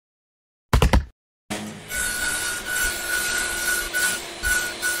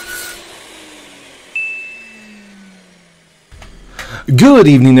Good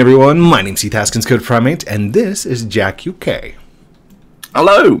evening, everyone. My name's Heath, Haskins, Code Primate, and this is JackUK.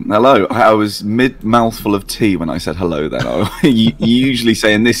 Hello, hello. I was mid mouthful of tea when I said hello. Then you usually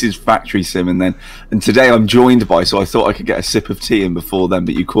saying this is Factory Sim, and today I'm joined by. So I thought I could get a sip of tea in before then,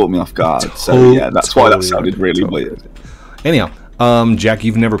 but you caught me off guard. So yeah, that's why that sounded really weird. Anyhow, Jack,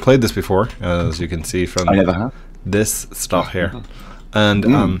 you've never played this before, as you can see from I never have. This stuff here,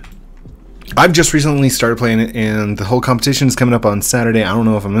 and I've just recently started playing it, and the whole competition is coming up on Saturday. I don't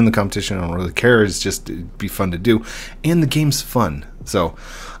know if I'm in the competition. I don't really care. It's just it'd be fun to do, and the game's fun. So,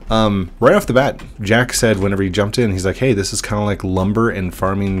 right off the bat, Jack said whenever he jumped in, he's like, "Hey, this is kind of like lumber and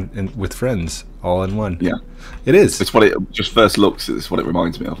farming with friends all in one." Yeah, it is. It's what it just first looks. It's what it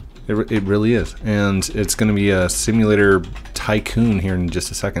reminds me of. It really is, and it's going to be a simulator tycoon here in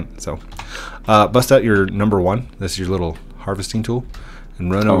just a second. So, bust out your number one. This is your little harvesting tool,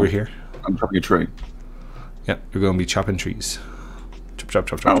 and run over here. I'm chopping a tree. Yeah, you're going to be chopping trees. Chop, chop,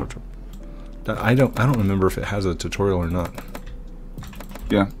 chop, chop, chop, chop. I don't remember if it has a tutorial or not.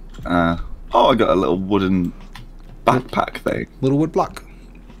 Yeah. Oh, I got a little wooden backpack thing. Little wood block.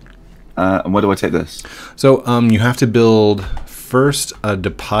 And where do I take this? So, you have to build first a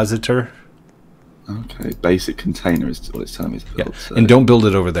depositor. Okay, basic container is what it's telling me to build. Yeah, so. and don't build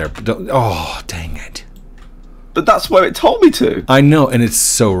it over there. Don't, oh, dang it. But that's where it told me to. I know, and it's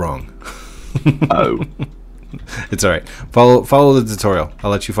so wrong. Oh. It's alright. Follow the tutorial.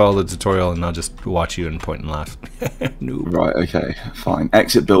 I'll let you follow the tutorial, and I'll just watch you and point and laugh. Noob. Right, okay, fine.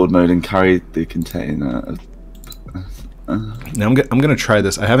 Exit build mode and carry the container. Now I'm gonna try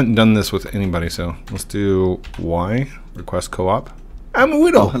this. I haven't done this with anybody, so let's do Y. Request co-op. I'm a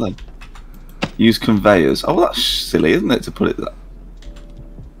widow. Oh, hello. Use conveyors. Oh, well, that's silly, isn't it, to put it there?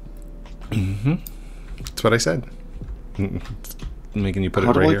 Mm-hmm. That's what I said. Making you put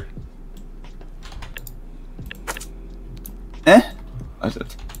How it right here. I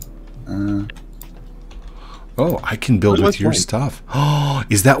said. Oh, I can build with your stuff. Oh,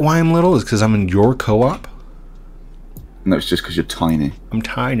 is that why I'm little? Is because I'm in your co-op? No, it's just because you're tiny. I'm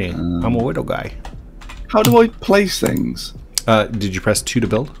tiny. I'm a widow guy. How do I place things? Did you press 2 to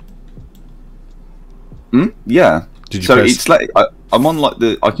build? Yeah. Did you so press... it's like I'm on like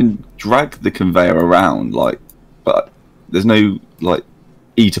I can drag the conveyor around but there's no like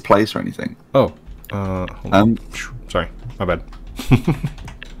E to place or anything. Oh. Hold on. Sorry, my bad.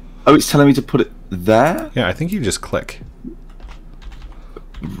 Oh, it's telling me to put it there? Yeah, I think you just click.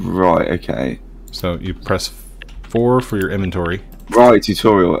 Right, okay. So you press 4 for your inventory. Right,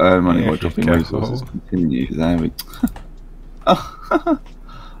 tutorial. Money by There dropping you go. resources. Continue. There we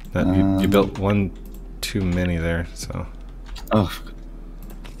You built one too many there, so. Oh.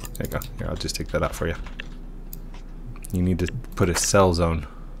 There you go. Here, I'll just take that out for you. You need to put a cell zone.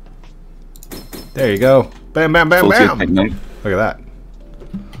 There you go. Bam, bam, bam, bam. Look at that.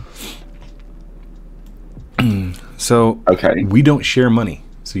 So okay, we don't share money,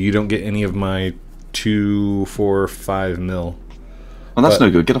 so you don't get any of my 2, 4, 5 mil. Well, that's no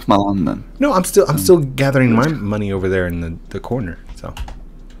good. Get off my lawn then. No, I'm still gathering my money over there in the corner. So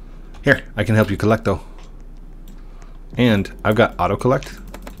here, I can help you collect though. And I've got auto collect,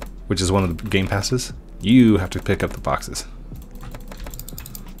 which is one of the game passes. You have to pick up the boxes.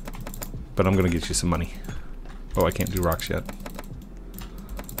 But I'm gonna get you some money. Oh, I can't do rocks yet.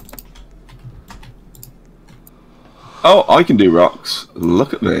 Oh, I can do rocks.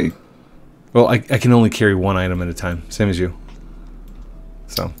 Look at me. Well, I can only carry one item at a time, same as you.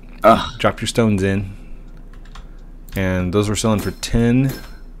 So, drop your stones in. And those were selling for 10.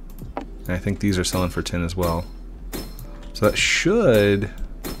 And I think these are selling for 10 as well. So that should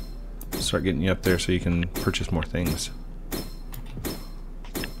start getting you up there so you can purchase more things.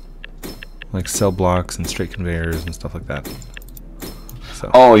 Like cell blocks and straight conveyors and stuff like that. So.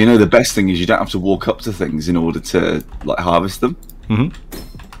 Oh, you know, the best thing is you don't have to walk up to things in order to like harvest them.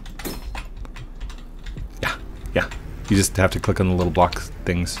 Yeah. You just have to click on the little block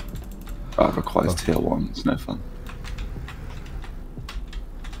things. Oh, it requires tier 1. It's no fun.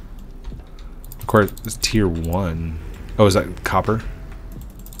 Of course, it's tier 1. Oh, is that copper?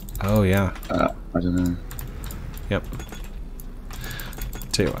 Oh, yeah. I don't know. Yep.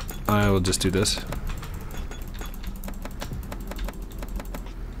 Tell you what, I will just do this.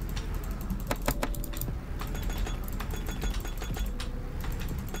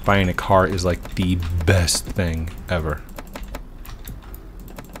 Buying a car is like the best thing ever.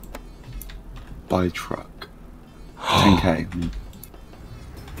 Buy truck. 10K.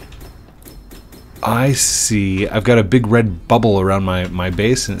 I see. I've got a big red bubble around my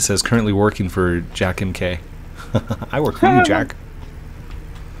base, and it says currently working for JackUK. I work for you, Jack.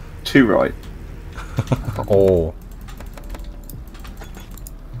 2 right. Oh.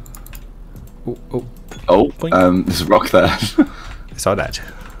 Oh, oh. Oh, Boink. there's a rock there. I saw that.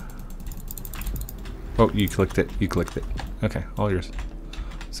 Oh, you clicked it. You clicked it. Okay, all yours.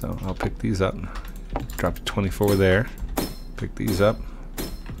 So I'll pick these up. Drop 24 there. Pick these up.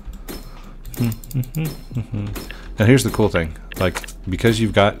 Now here's the cool thing. Like, because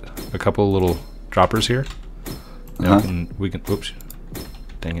you've got a couple little droppers here, now we can, oops,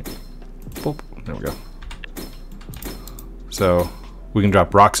 dang it. Boop. There we go. So we can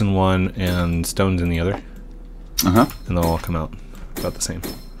drop rocks in one and stones in the other. And they'll all come out about the same.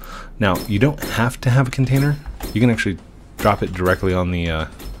 Now, you don't have to have a container. You can actually drop it directly on the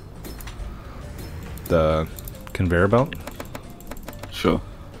conveyor belt. Sure.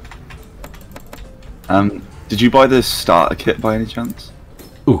 Did you buy the starter kit by any chance?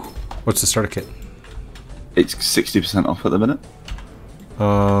 Ooh, what's the starter kit? It's 60% off at the minute.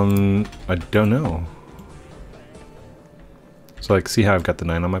 I don't know. So, like, see how I've got the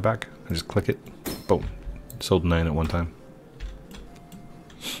 9 on my back? I just click it. Boom. Sold 9 at one time.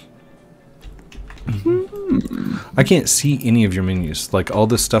 I can't see any of your menus. Like, all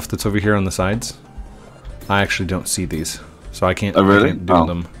this stuff that's over here on the sides, I actually don't see these. So I can't, I can't do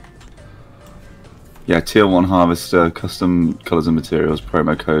them. Yeah, tier 1 harvester, custom colors and materials,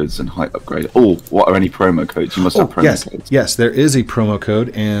 promo codes, and height upgrade. Oh, what are any promo codes? You must have promo codes. Yes, there is a promo code,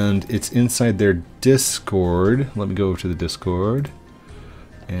 and it's inside their Discord. Let me go over to the Discord,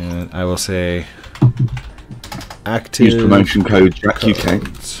 and I will say active. Use promotion code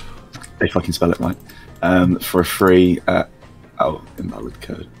JackUK, if I can spell it right, for a free. Invalid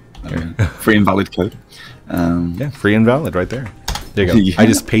code. Free invalid code. Yeah, free invalid right there. There you go. Yeah. I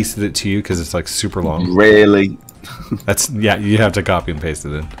just pasted it to you because it's like super long. Really? That's, yeah, you have to copy and paste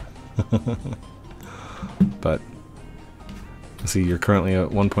it in. But let's see, you're currently at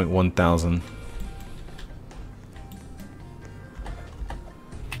 1.1 thousand.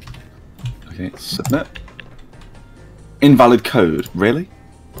 Okay, submit. Invalid code, really?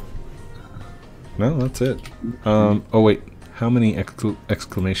 No, that's it. Oh wait, how many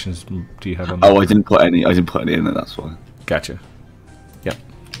exclamations do you have on that? Oh, I didn't put any in there, that's why. Gotcha. Yep.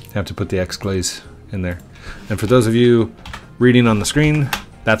 Have to put the exclays in there. And for those of you reading on the screen,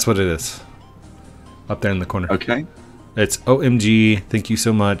 that's what it is. Up there in the corner. Okay. It's OMG, thank you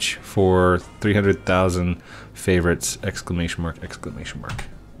so much for 300,000 favorites, exclamation mark, exclamation mark.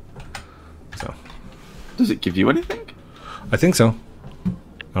 So. Does it give you anything? I think so.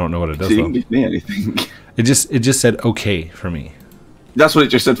 I don't know what it does, so you didn't give me anything. It just said okay for me. That's what it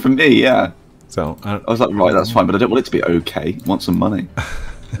just said for me, yeah. So I was like, right, that's fine, but I don't want it to be okay. I want some money.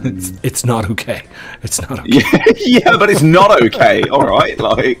 It's not okay. It's not okay. Yeah, but it's not okay. All right,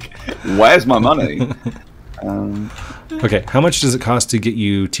 like, where's my money? Okay, how much does it cost to get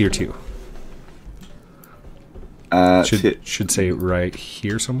you tier 2? Should say right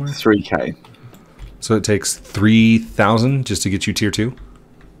here somewhere. 3K. So it takes 3,000 just to get you tier 2.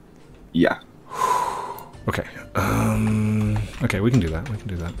 Yeah. Okay. Okay, we can do that. We can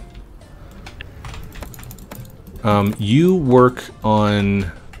do that. You work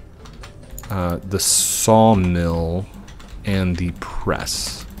on the sawmill and the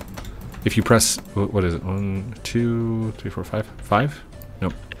press. If you press, what is it? 1, 2, 3, 4, 5? 5?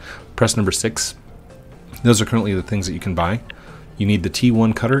 Nope. Press number 6. Those are currently the things that you can buy. You need the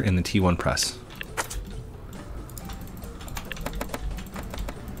T1 cutter and the T1 press.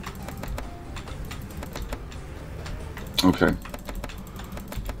 Okay.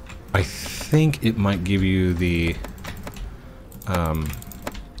 I think it might give you the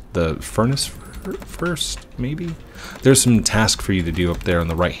furnace first, maybe? There's some task for you to do up there on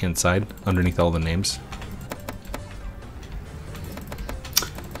the right-hand side, underneath all the names.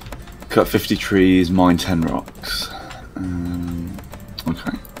 Cut 50 trees, mine 10 rocks.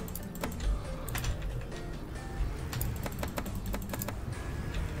 Okay.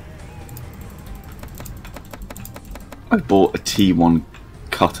 I bought a T1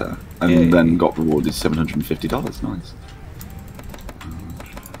 cutter and then got rewarded $750. Nice.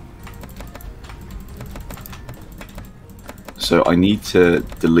 So I need to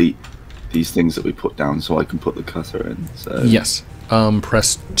delete these things that we put down so I can put the cutter in. So yes.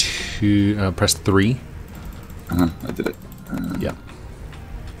 Press 2. Press 3. I did it. Yeah.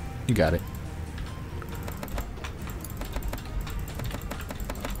 You got it.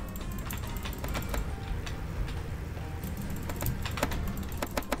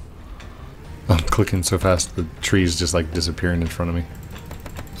 I'm clicking so fast the tree's just like disappearing in front of me.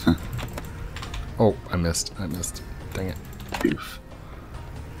 Oh, I missed. I missed. Dang it. Oof.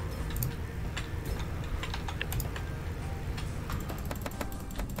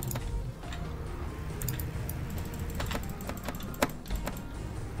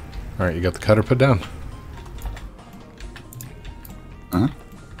 Alright, you got the cutter put down. Uh-huh.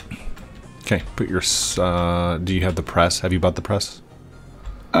 Okay, put your... do you have the press? Have you bought the press?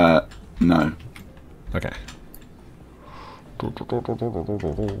 No. Okay.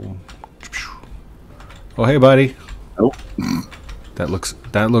 Oh, hey, buddy. Oh. That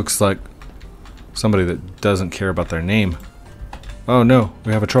looks like somebody that doesn't care about their name. Oh, no.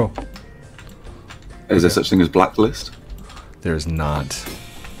 We have a troll. Is there such thing as blacklist? There's not.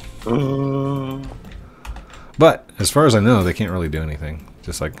 But, as far as I know, they can't really do anything.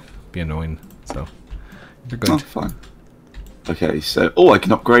 Just, like, be annoying. So, you're good. Oh, fine. Okay, so... Oh, I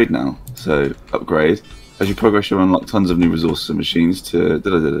can upgrade now. So, upgrade. As you progress, you'll unlock tons of new resources and machines to...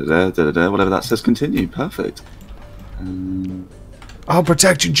 whatever that says, continue. Perfect. I'll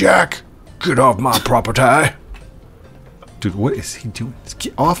protect you, Jack. Get off my property. Dude, what is he doing?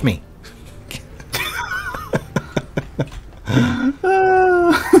 Get off me.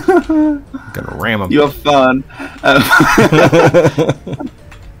 Gonna ram him. You have fun.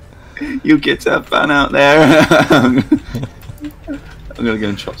 You get to have fun out there. I'm gonna go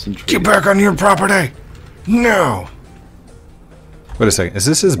and chop some trees. Get back on your property. No. Wait a second. Is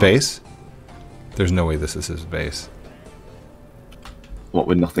this his base? There's no way this is his base. What,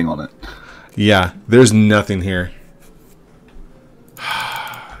 with nothing on it? Yeah, there's nothing here.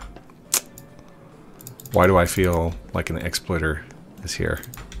 Why do I feel like an exploiter is here?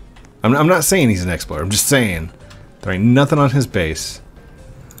 I'm not saying he's an exploiter. I'm just saying there ain't nothing on his base.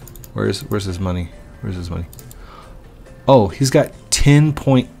 Where's his money? Where's his money? Oh, he's got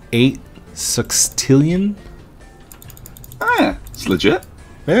 10.8 sextillion. Ah, yeah, it's legit.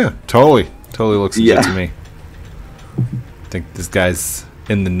 Yeah, totally looks legit to me. I think this guy's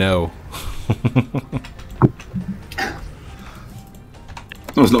in the know.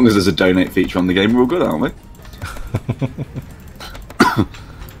 Well, as long as there's a donate feature on the game, we're all good, aren't we?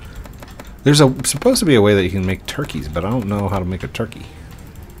 There's supposed to be a way that you can make turkeys, but I don't know how to make a turkey.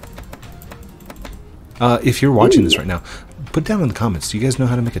 If you're watching this right now, put down in the comments, do you guys know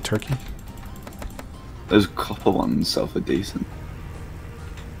how to make a turkey? Those copper ones sell for decent.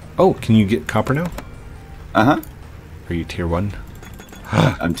 Oh, can you get copper now? Uh-huh. Are you tier 1?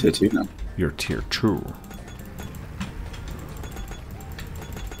 I'm tier 2 now. You're tier 2.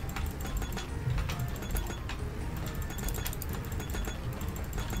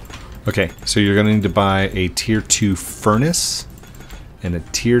 Okay, so you're going to need to buy a tier 2 furnace and a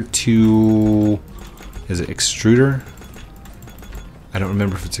tier 2, is it extruder? I don't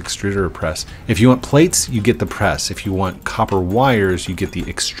remember if it's extruder or press. If you want plates, you get the press. If you want copper wires, you get the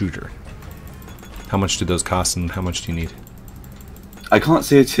extruder. How much do those cost and how much do you need? I can't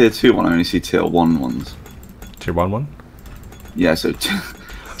see a tier 2 one, I only see tier 1 ones. Tier 1 one? Yeah, so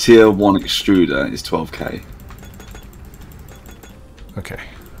tier 1 extruder is 12k. Okay.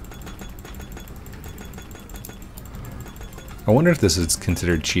 I wonder if this is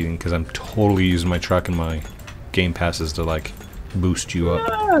considered cheating, because I'm totally using my truck and my game passes to, like, boost you up.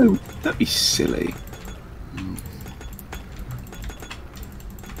 No, that'd be silly.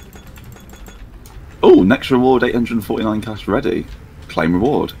 Oh, next reward, 849 cash ready. Claim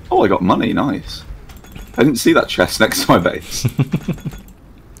reward. Oh, I got money, nice. I didn't see that chest next to my base.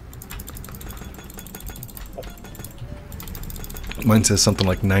 Mine says something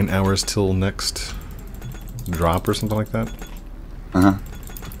like 9 hours till next drop or something like that. Uh-huh.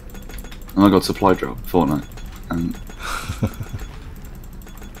 And I got supply drop, Fortnite. And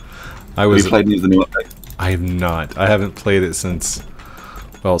have you played any of the new updates? I have not. I haven't played it since,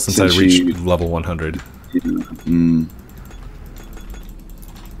 well, since I reached level 100. Mm.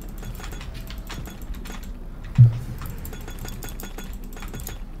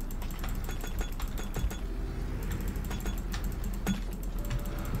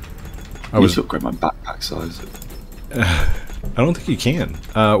 I need to upgrade my backpack size. I don't think you can.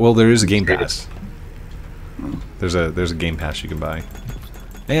 Well, there is a game pass. There's a game pass you can buy.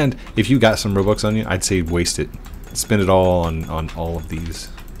 And if you got some Robux on you, I'd say waste it. Spend it all on all of these.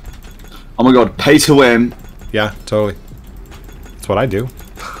 Oh my god, pay to win! Yeah, totally. That's what I do.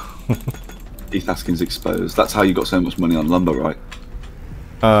 Heath Haskins exposed. That's how you got so much money on lumber, right?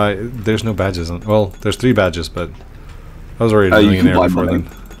 There's no badges on. Well, there's 3 badges, but I was already a millionaire before then.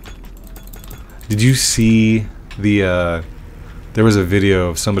 Did you see the? There was a video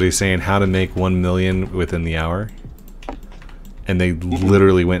of somebody saying how to make 1 million within the hour, and they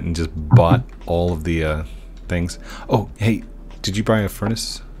literally went and just bought all of the things. Oh, hey, did you buy a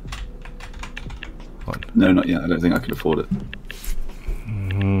furnace? No, not yet. I don't think I could afford it.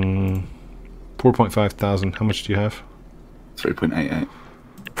 4.5 thousand. How much do you have? 3.88.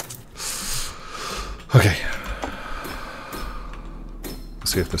 Okay.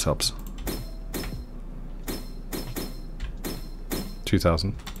 see if this helps.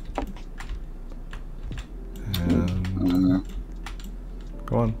 2,000. And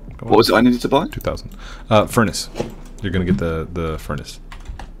go on. What was it I needed to buy? 2,000. Furnace. You're gonna get the furnace.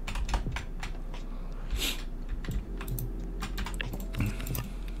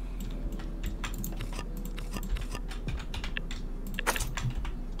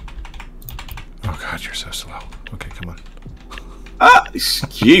 Oh God, you're so slow. Okay, come on. Ah,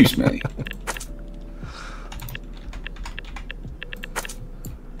 excuse me.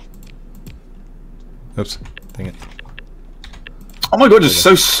 Oops, dang it. Oh my God, it's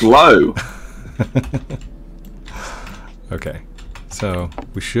so slow. Okay, so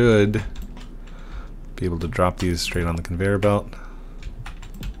we should be able to drop these straight on the conveyor belt.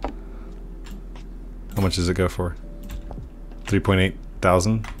 How much does it go for? 3.8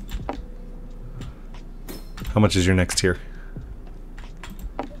 thousand. How much is your next tier?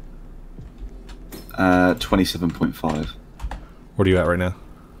 27.5. What are you at right now?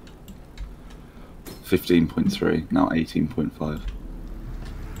 15.3. Now 18.5.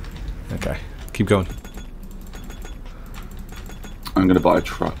 Okay, keep going. I'm gonna buy a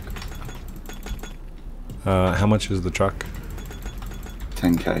truck. How much is the truck?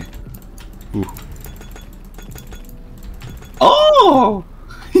 10k. Ooh. Oh!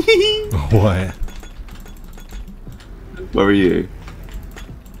 What? Where are you?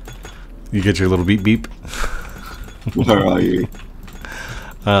 You get your little beep beep? Where are you?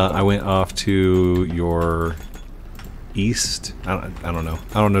 I went off to your east. I don't know.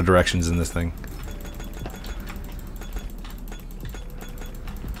 I don't know directions in this thing.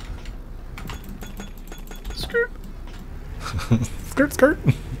 Skirt. Skirt, skirt.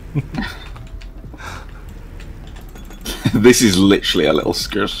 This is literally a little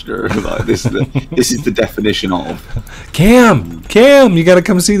skirt. Like this is the definition of. Cam, you gotta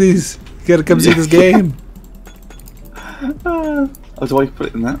come see these. You gotta come see this game. Oh, do I put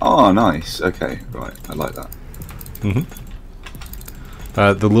it in there? Oh, nice. Okay, right. I like that.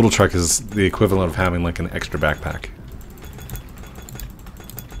 The little truck is the equivalent of having like an extra backpack.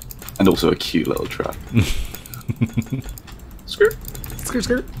 And also a cute little truck. Skirt. Skirt,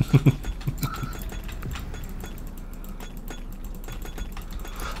 skirt.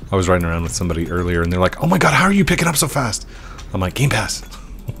 I was riding around with somebody earlier and they're like, oh my God, how are you picking up so fast? I'm like, Game Pass.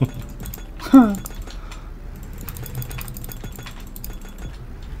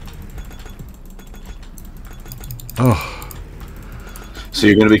 Oh. So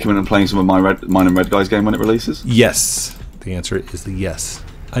you're going to be coming and playing some of mine and Red Guy's game when it releases? Yes. The answer is the yes.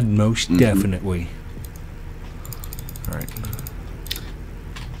 I'd most definitely. Alright.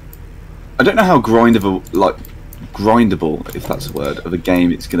 I don't know how grindable, if that's a word, of a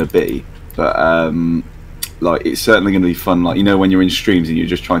game it's going to be, but like it's certainly going to be fun. Like, you know, when you're in streams and you're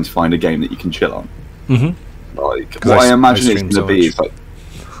just trying to find a game that you can chill on. Like what I imagine it's going to be is like,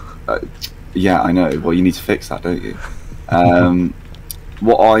 yeah, I know. Well, you need to fix that, don't you?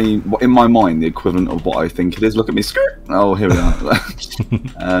 What in my mind, the equivalent of what I think it is. Look at me, skirt. Oh, here we are.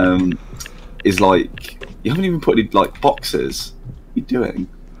 Is like you haven't even put any like boxes. What are you doing?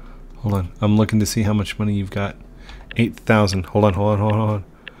 Hold on, I'm looking to see how much money you've got. 8,000. Hold on.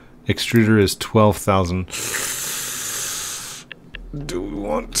 Extruder is 12,000. Do we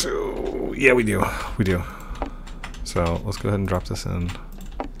want to? Yeah, we do. We do. So let's go ahead and drop this in.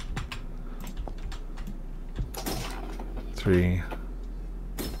 3.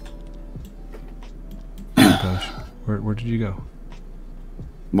 Oh gosh, where did you go?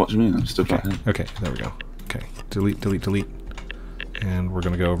 What do you mean? I'm still back here. Okay, there we go. Okay, delete. And we're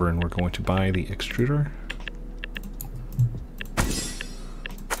going to go over and we're going to buy the extruder.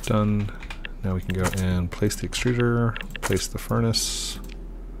 Done. Now we can go and place the extruder, place the furnace.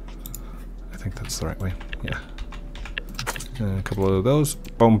 I think that's the right way. Yeah. And a couple of those.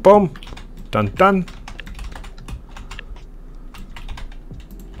 Boom, boom. Done.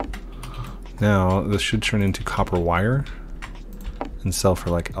 Now this should turn into copper wire and sell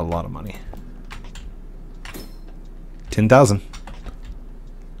for like a lot of money. 10,000.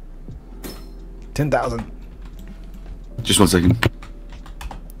 10,000. Just 1 second.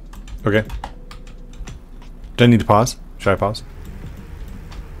 Okay. Do I need to pause? Should I pause?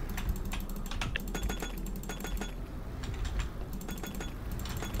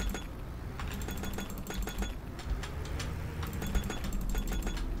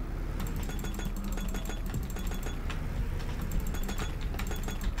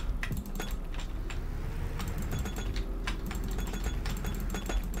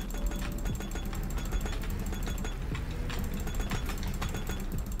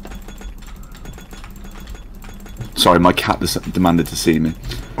 Sorry, my cat demanded to see me.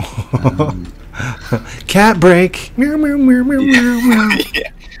 Cat break. Meow, meow, meow, meow, meow, meow.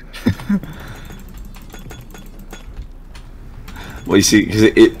 Yeah. Well, you see, because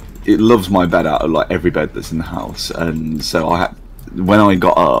it loves my bed out of like every bed that's in the house, and so when I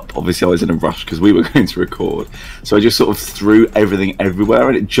got up, obviously I was in a rush because we were going to record, so I just sort of threw everything everywhere,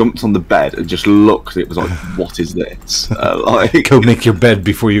 and it jumped on the bed and just looked. It was like, what is this? Like, go make your bed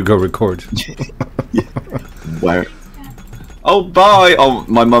before you go record. Yeah. Where? Oh, bye! Oh,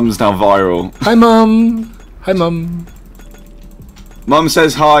 my mum's now viral. Hi, Mum. Hi, Mum. Mum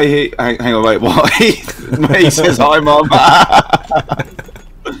says hi. Hang on, wait, what? He says hi, Mum.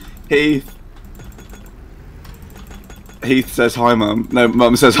 Heath. Heath says hi, Mum. No,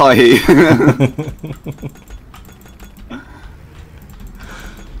 Mum says hi, Heath.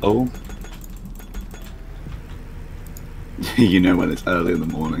 Oh. You know when it's early in the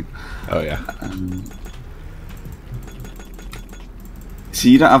morning. Oh, yeah. So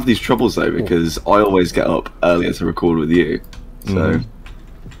you don't have these troubles, though, because I always get up earlier to record with you. So.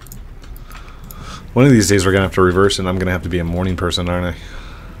 One of these days we're going to have to reverse, and I'm going to have to be a morning person, aren't I?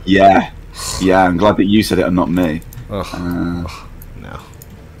 Yeah. Yeah, I'm glad that you said it and not me. Ugh. No.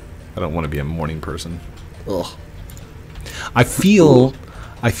 I don't want to be a morning person. Ugh. I feel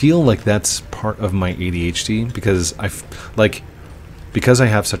like that's part of my ADHD because because I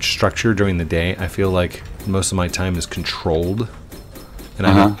have such structure during the day, I feel like most of my time is controlled, and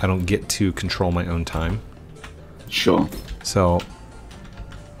I don't get to control my own time. Sure. So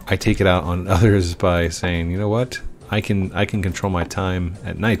I take it out on others by saying, you know what? I can control my time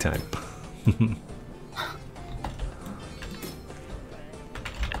at nighttime.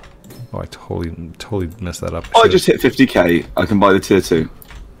 Oh, I totally messed that up. Oh, I just hit 50k. I can buy the tier 2.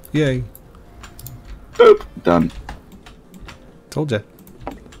 Yay. Boop. Done. Told ya.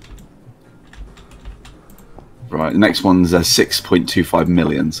 Right, the next one's 6.25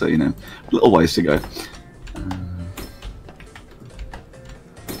 million, so, you know, a little ways to go.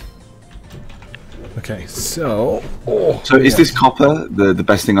 Okay, so... So is this copper the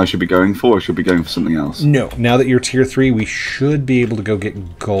best thing I should be going for, or should I be going for something else? No, now that you're tier 3, we should be able to go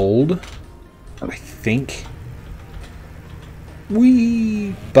get gold. I think.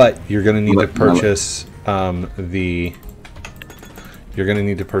 But you're going to need to purchase the... You're going to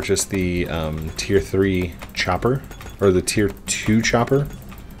need to purchase the tier 3 chopper, or the tier 2 chopper.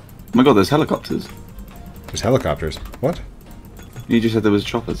 Oh my god, there's helicopters. There's helicopters. What? You just said there was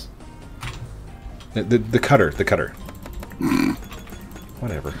choppers. The cutter.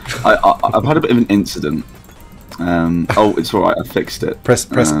 Whatever. I've had a bit of an incident. Oh, it's alright, I fixed it. Press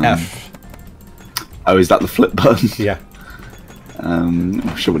F. Oh, is that the flip button? Yeah.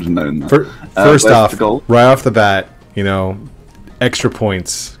 I should have known that. First off, right off the bat, you know, extra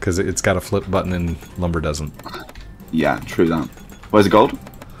points, because it's got a flip button and lumber doesn't. Yeah, true that. Where's the gold?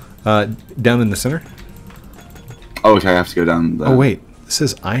 Down in the center. Oh, okay, I have to go down there. Oh, wait. This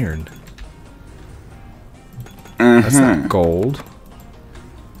is iron. That's not gold.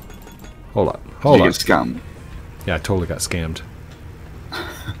 Hold up. Hold on. up. Did you get scammed? Yeah, I totally got scammed.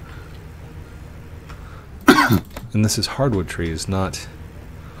 And this is hardwood trees, not...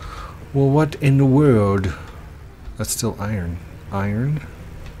 Well, what in the world? That's still iron. Iron.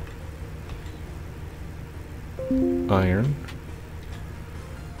 Iron.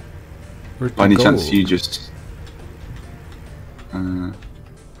 Where's By any gold? chance you just... iron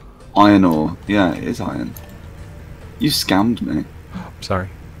ore. Yeah, it is iron. You scammed me. Sorry.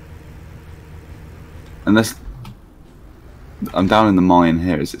 Unless... I'm down in the mine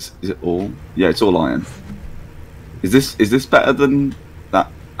here. Is it all? Yeah, it's all iron. Is this better than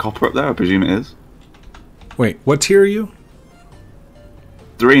that copper up there? I presume it is. Wait, what tier are you?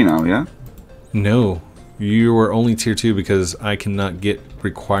 3 now, yeah? No. You are only tier 2 because I cannot get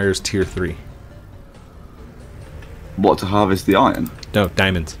requires tier 3. What, to harvest the iron? No,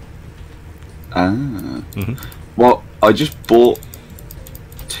 diamonds. Ah. Well, I just bought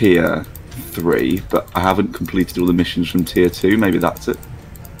tier 3, but I haven't completed all the missions from tier 2. Maybe that's it.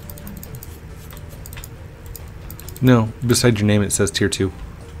 No, beside your name it says tier 2.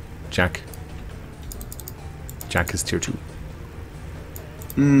 Jack. Jack is tier 2.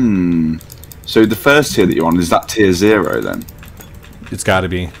 So the first tier that you're on, is that tier 0 then? It's got to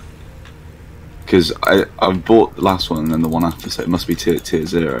be. Because I've bought the last one and then the one after, so it must be tier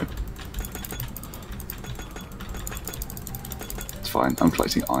 0. It's fine, I'm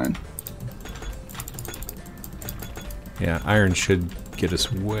collecting iron. Yeah, iron should get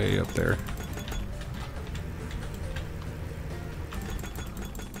us way up there.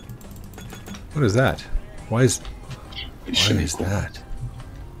 What is that? Why is that?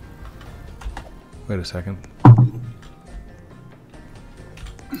 Wait a second.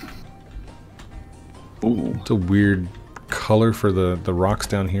 It's a weird color for the rocks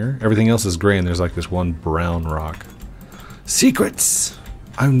down here. Everything else is gray, and there's like this one brown rock. Secrets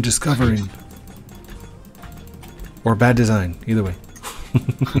I'm discovering. Or bad design, either way.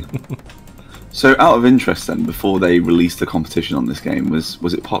 So, out of interest, then, before they released the competition on this game, was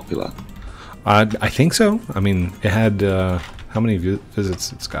it popular? I think so. I mean, it had how many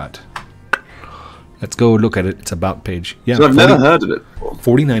visits it's got? Let's go look at it. It's about page. Yeah, so I've never heard of it before.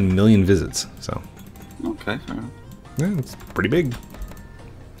 49 million visits. So. Okay, fair enough. Yeah, it's pretty big.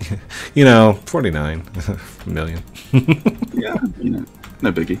 You know, 49 million. Yeah, you know,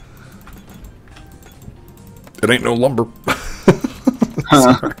 no biggie. It ain't no lumber.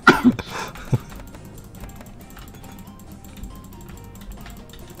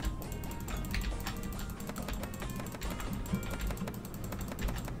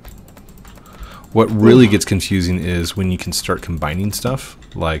 What really gets confusing is when you can start combining stuff,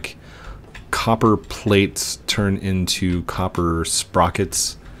 like copper plates turn into copper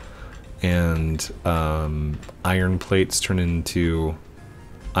sprockets, and iron plates turn into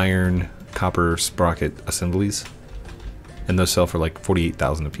iron copper sprocket assemblies, and those sell for like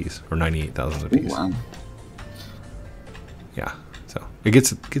 48,000 a piece or 98,000 a piece. Wow. Yeah, so it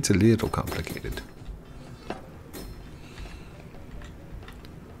gets a little complicated.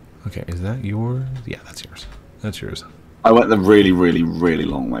 Okay, is that yours? Yeah, that's yours. That's yours. I went the really, really, really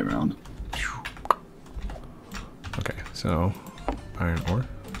long way around. Okay, so iron ore.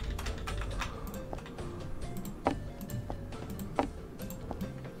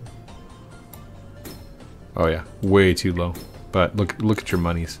 Oh yeah, way too low. But look at your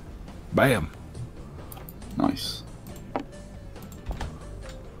monies. Bam. Nice.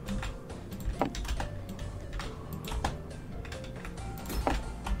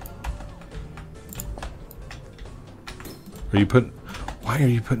 Why are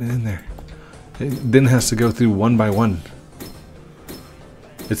you putting it in there? It then has to go through one by one.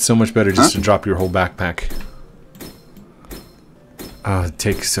 It's so much better just to drop your whole backpack. Oh, it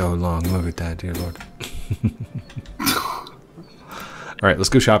takes so long. Look at that, dear Lord. Alright, let's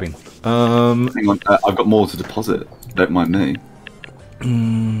go shopping. Hang on, I've got more to deposit. Don't mind me.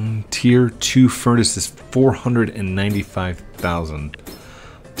 Tier 2 furnace is 495,000.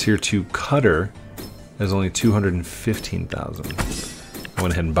 Tier 2 cutter is only 215,000. I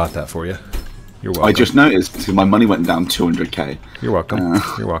went ahead and bought that for you. You're welcome. I just noticed because my money went down 200k. You're welcome.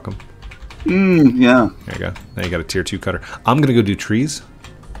 You're welcome. Yeah. There you go. Now you got a tier 2 cutter. I'm gonna go do trees.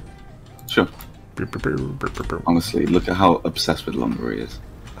 Sure. Honestly, look at how obsessed with lumber he is.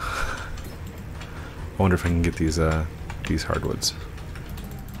 I wonder if I can get these hardwoods.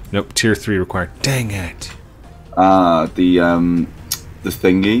 Nope, tier 3 required. Dang it. The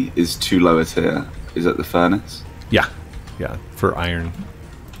thingy is too low a tier. Is it the furnace? Yeah, for iron.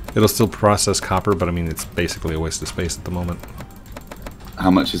 It'll still process copper, but I mean it's basically a waste of space at the moment. How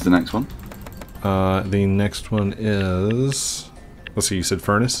much is the next one? The next one is, let's see, you said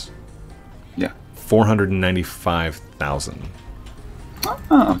furnace? Yeah. 495,000.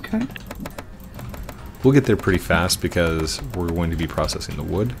 Oh, okay. We'll get there pretty fast because we're going to be processing the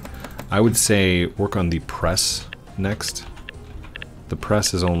wood. I would say work on the press next. The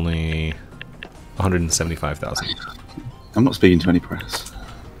press is only 175,000. I'm not speaking to any press.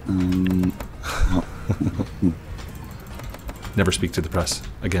 Never speak to the press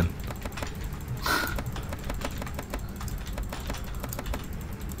again.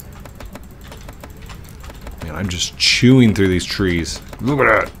 Man, I'm just chewing through these trees. Look at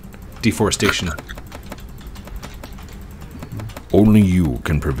that. Deforestation. Only you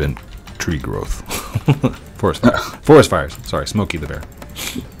can prevent tree growth. Forest fires. Sorry, Smokey the Bear.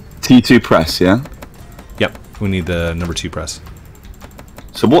 T2 press, yeah? Yep, we need the number 2 press.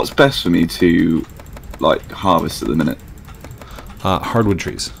 So what's best for me to, like, harvest at the minute? Hardwood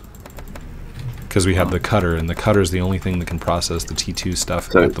trees. Because we have the cutter, and the cutter is the only thing that can process the T2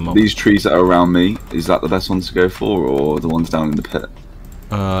 stuff So at the moment. these trees that are around me, is that the best ones to go for, or the ones down in the pit?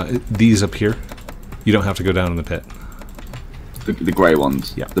 These up here, you don't have to go down in the pit. The grey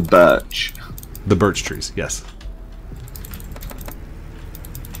ones? Yeah. The birch? The birch trees, yes.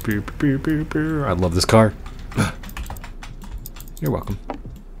 I love this car. You're welcome.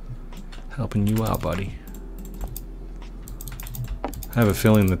 Helping you out, buddy. I have a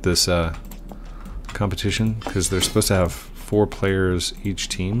feeling that this competition, because they're supposed to have 4 players each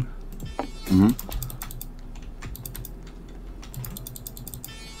team. Mm-hmm.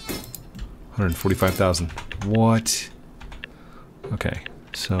 145,000. What? Okay,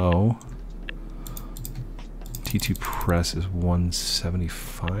 so T2 press is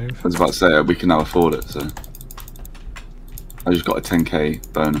 175. I was about to say, we can now afford it, so. I just got a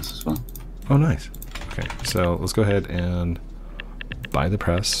 10k bonus as well. Oh, nice. Okay, so let's go ahead and buy the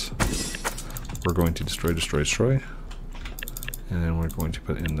press. We're going to destroy, and then we're going to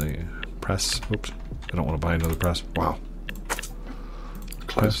put in the press. Oops, I don't want to buy another press. Wow.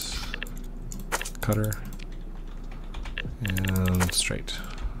 Close. Press, cutter, and straight.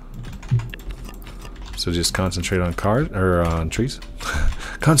 So just concentrate on cars or on trees.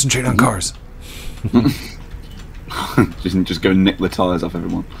 Concentrate on cars. just go nick the tires off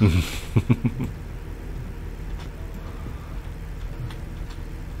everyone.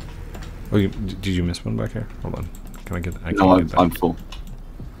 Oh, did you miss one back here? Hold on. Can I get? I can't No, get that. I'm full.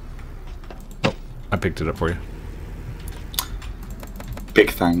 Oh, I picked it up for you.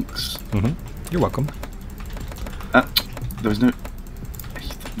 Big thanks. You're welcome. There was no.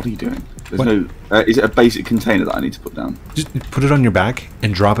 What are you doing? There's What? no. Is it a basic container that I need to put down? Just put it on your back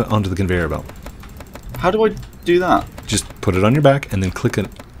and drop it onto the conveyor belt. How do I do that? Just put it on your back and then click it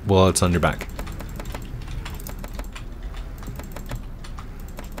while it's on your back.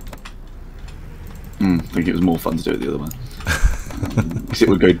 I think it was more fun to do it the other way. Because it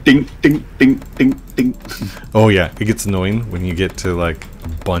would go ding, ding, ding, ding, ding. Oh yeah, it gets annoying when you get to like a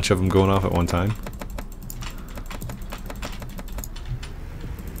bunch of them going off at one time.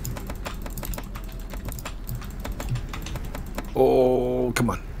 Oh, come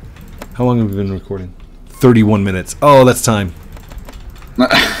on. How long have we been recording? 31 minutes. Oh, that's time.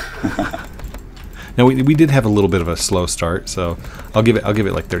 Now we did have a little bit of a slow start, so I'll give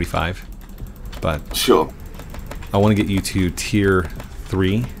it like 35. But Sure. I want to get you to tier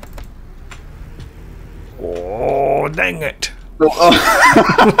 3. Oh, dang it.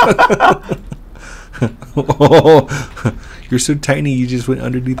 Oh, you're so tiny you just went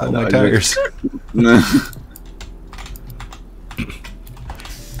underneath all my tires.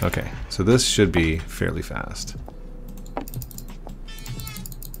 Okay, so this should be fairly fast.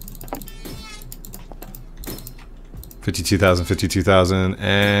 $52,000,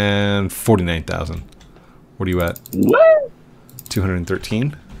 and 49,000. What are you at? What?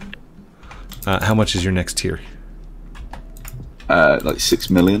 213. How much is your next tier? Like 6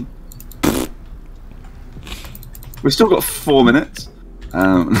 million. We've still got 4 minutes.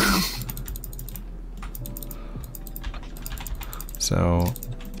 So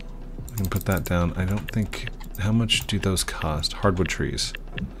I can put that down. I don't think. How much do those cost? Hardwood trees.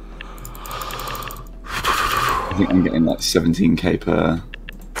 I think I'm getting like 17k per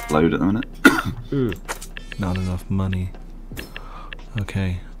load at the minute. Not enough money.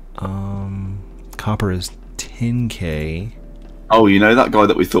 Okay. Copper is 10k. Oh, you know that guy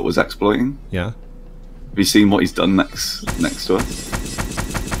that we thought was exploiting? Yeah. Have you seen what he's done next to us?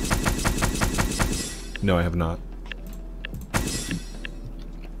 No, I have not.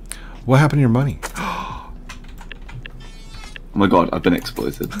 What happened to your money? Oh my god, I've been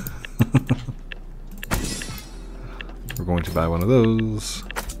exploited. We're going to buy one of those.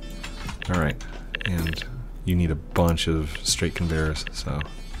 Alright. And you need a bunch of straight conveyors, so.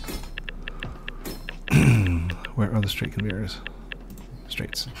 Where are the straight conveyors?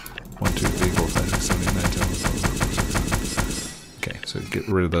 Straights. 1, 2, 3, 4, 5, 6, 7, 8, 9, 10, 11, 12, 13. Okay, so get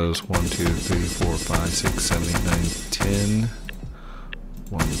rid of those. 1, 2, 3, 4, 5, 6, 7, 8, 9, 10.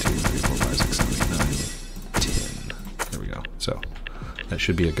 1, 2, 3, 4, 5, 6, 7, 8, 9, 10. There we go. So that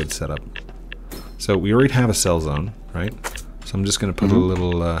should be a good setup. So we already have a cell zone, right? So I'm just going to put a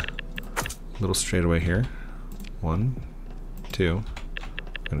little straightaway here. 1, 2. I'm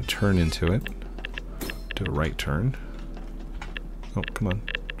going to turn into it. Do a right turn. Oh, come on.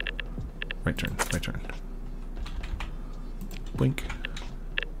 Right turn, right turn. Blink.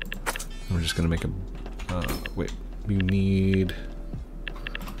 And we're just going to make a... wait, we need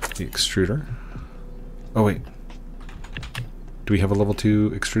the extruder. Oh, wait. Do we have a level 2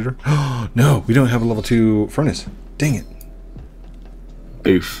 extruder? Oh, no, we don't have a level 2 furnace. Dang it.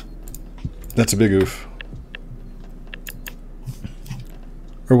 Oof. That's a big oof.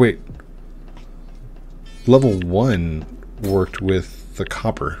 Or wait. Level 1 worked with the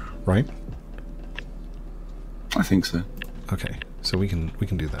copper, right? I think so. Okay, so we can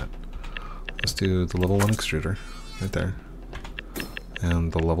do that. Let's do the level 1 extruder right there.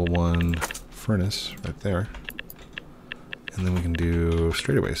 And the level 1 furnace right there. And then we can do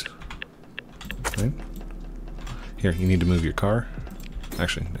straightaways. Right? Here, you need to move your car.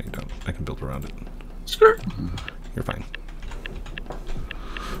 Actually, no you don't. I can build around it. Skirt. You're fine.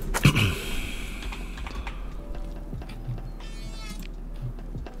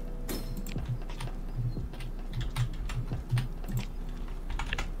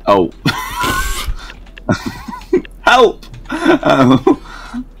 Oh. Help!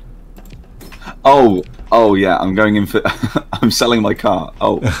 Oh, yeah, I'm going in for... I'm selling my car.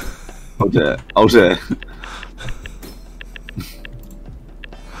 Oh. I'll do it. I'll do it.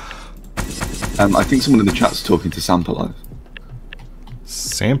 I think someone in the chat's talking to Samper Life.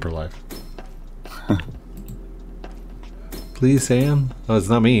 Samper Life. Please, Sam. Oh, it's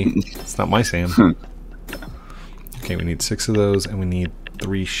not me. It's not my Sam. Okay, we need 6 of those, and we need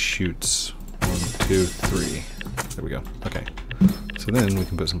 3 shoots. 1, 2, 3. There we go. Okay. So then we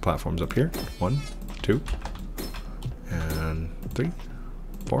can put some platforms up here. 1, 2, and 3,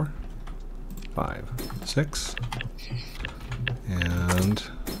 4, 5, 6, and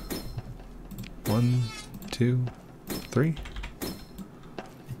 1, 2, 3,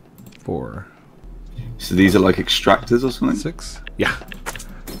 4. So these are like extractors or something? 6. Yeah.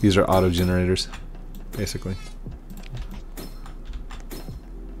 These are auto generators, basically.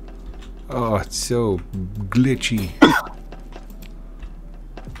 Oh, it's so glitchy.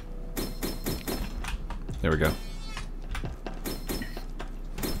 There we go.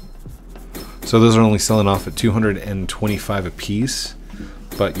 So those are only selling off at 225 a piece,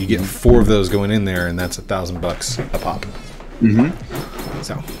 but you get 4 of those going in there, and that's $1,000 a pop.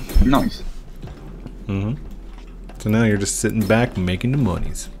 So nice. So now you're just sitting back making the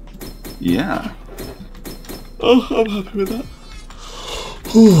monies. Yeah. Oh, I'm happy with that.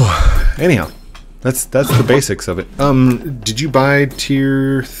 Anyhow, that's the basics of it. Did you buy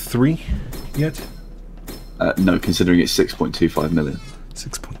tier 3 yet? No, considering it's 6.25 million.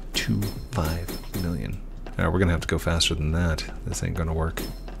 6.25 million. Alright, we're gonna have to go faster than that. This ain't gonna work.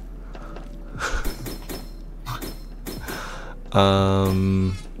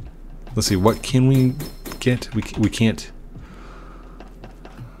 Let's see, what can we get? We can't.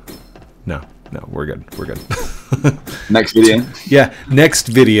 No, we're good. We're good. Next video. Yeah, next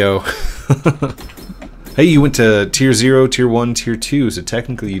video. Hey, you went to tier 0, tier 1, tier 2, so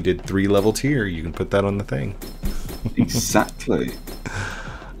technically you did 3-level tier. You can put that on the thing. Exactly.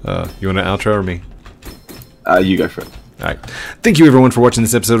 You want to outro or me? You go for it. All right. Thank you, everyone, for watching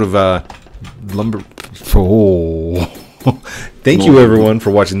this episode of Lumber. Oh. Thank you, everyone,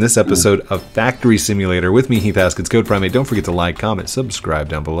 for watching this episode of Factory Simulator with me, Heath Haskins, Code Primate. Don't forget to like, comment, subscribe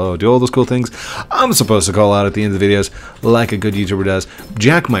down below. Do all those cool things I'm supposed to call out at the end of the videos, like a good YouTuber does.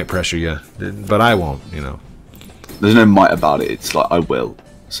 Jack might pressure you, but I won't, you know. There's no might about it. It's like, I will.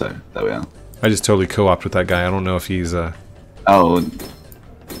 So, there we are. I just totally co-opted with that guy. I don't know if he's... Oh,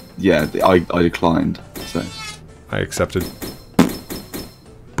 yeah, I declined, so... I accepted.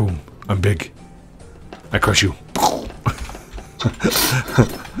 Boom. I'm big. I crush you.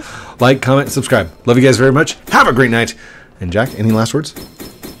 Like, comment, subscribe. Love you guys very much. Have a great night. And Jack, any last words?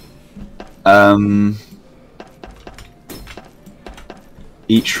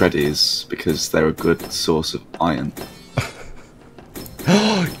 Eat shreddies because they're a good source of iron.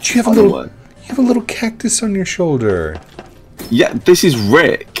 Oh, you have a little cactus on your shoulder. Yeah, this is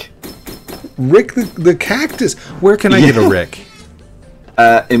Rick. Rick the cactus. Where can I get a Rick?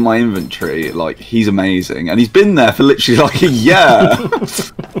 In my inventory, like, he's amazing, and he's been there for literally like a year.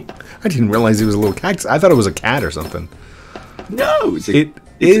 I didn't realize he was a little cactus. I thought it was a cat or something. No, it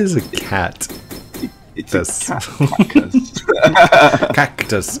is a cat. It's a cactus.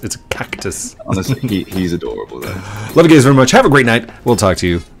 Cactus. It's a cactus. Honestly, he's adorable, though. Love you guys very much. Have a great night. We'll talk to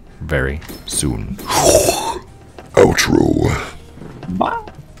you very soon. Outro. Bye.